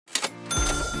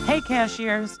Hey,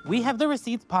 cashiers! We Have the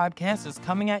Receipts podcast is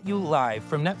coming at you live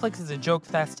from Netflix's A Joke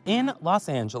Fest in Los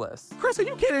Angeles. Chris, are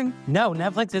you kidding? No,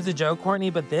 Netflix is a joke, Courtney,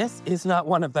 but this is not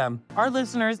one of them. Our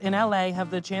listeners in LA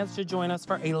have the chance to join us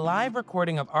for a live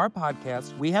recording of our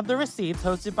podcast, We Have the Receipts,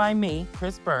 hosted by me,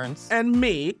 Chris Burns. And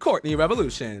me, Courtney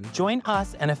Revolution. Join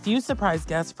us and a few surprise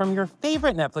guests from your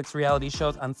favorite Netflix reality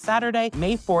shows on Saturday,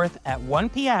 May 4th at 1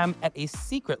 p.m. at a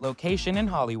secret location in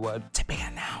Hollywood. To be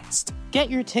announced. Get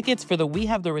your tickets for the We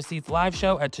Have the Receipts live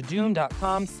show at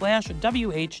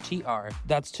tudum.com/WHTR.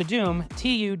 That's Tudum,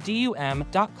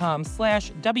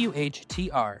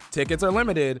 TUDUM.com/WHTR. Tickets are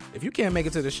limited. If you can't make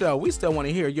it to the show, we still want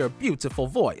to hear your beautiful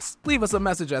voice. Leave us a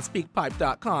message at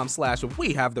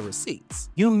speakpipe.com/We Have the Receipts.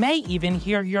 You may even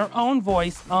hear your own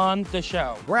voice on the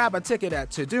show. Grab a ticket at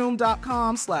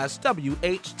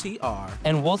tudum.com/WHTR.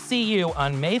 And we'll see you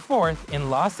on May 4th in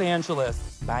Los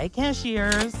Angeles. Bye,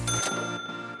 cashiers.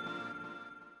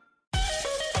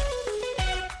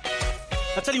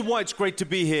 I'll tell you why it's great to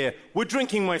be here. We're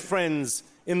drinking, my friends,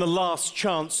 in the Last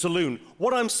Chance Saloon.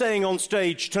 What I'm saying on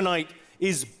stage tonight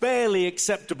is barely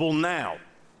acceptable now.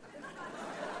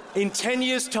 In 10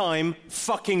 years' time,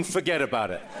 fucking forget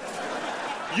about it.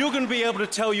 You're going to be able to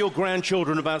tell your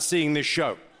grandchildren about seeing this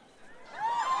show.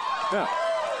 Yeah.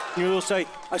 You'll say,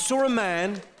 I saw a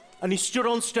man, and he stood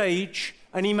on stage,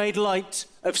 and he made light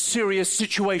of serious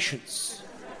situations.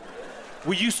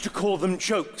 We used to call them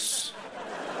jokes.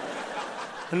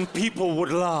 And people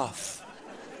would laugh.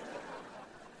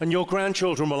 And your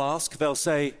grandchildren will ask, they'll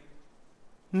say,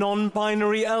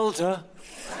 non-binary elder?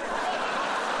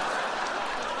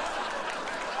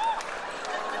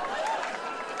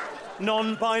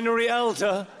 Non-binary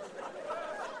elder?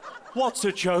 What's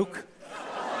a joke?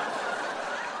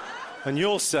 And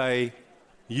you'll say,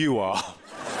 you are.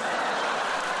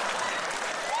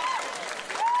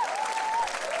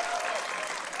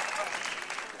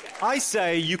 I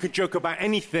say you can joke about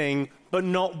anything, but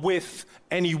not with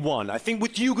anyone. I think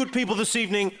with you good people this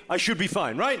evening, I should be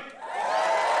fine, right?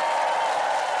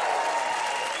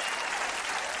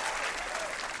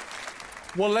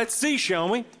 Well, let's see, shall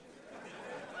we?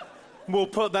 We'll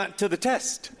put that to the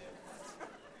test.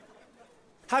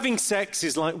 Having sex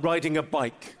is like riding a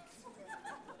bike.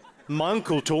 My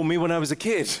uncle taught me when I was a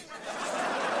kid.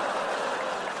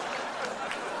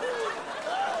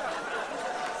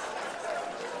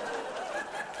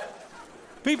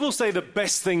 People say the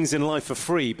best things in life are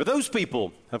free, but those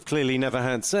people have clearly never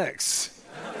had sex.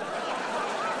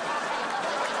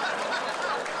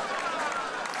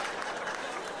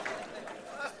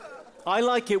 I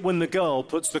like it when the girl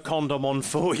puts the condom on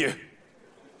for you,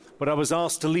 but I was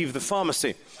asked to leave the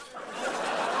pharmacy.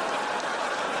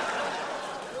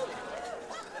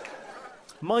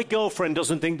 My girlfriend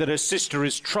doesn't think that her sister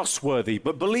is trustworthy,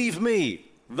 but believe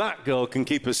me, that girl can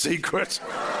keep a secret.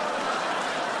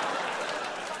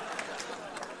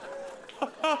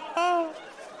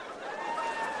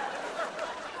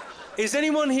 Is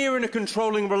anyone here in a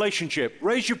controlling relationship?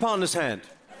 Raise your partner's hand.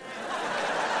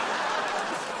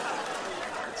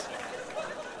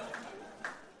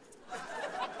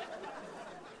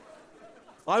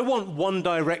 I want One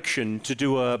Direction to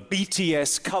do a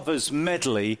BTS covers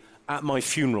medley at my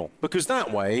funeral, because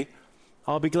that way,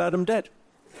 I'll be glad I'm dead.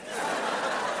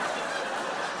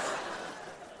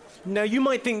 Now, you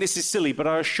might think this is silly, but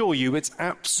I assure you it's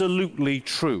absolutely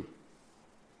true.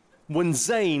 When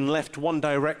Zayn left One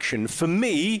Direction, for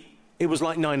me, it was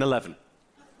like 9/11.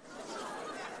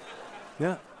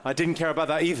 Yeah, I didn't care about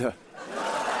that either.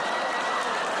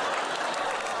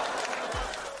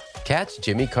 Catch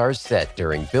Jimmy Carr's set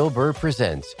during Bill Burr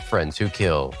Presents Friends Who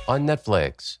Kill on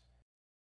Netflix.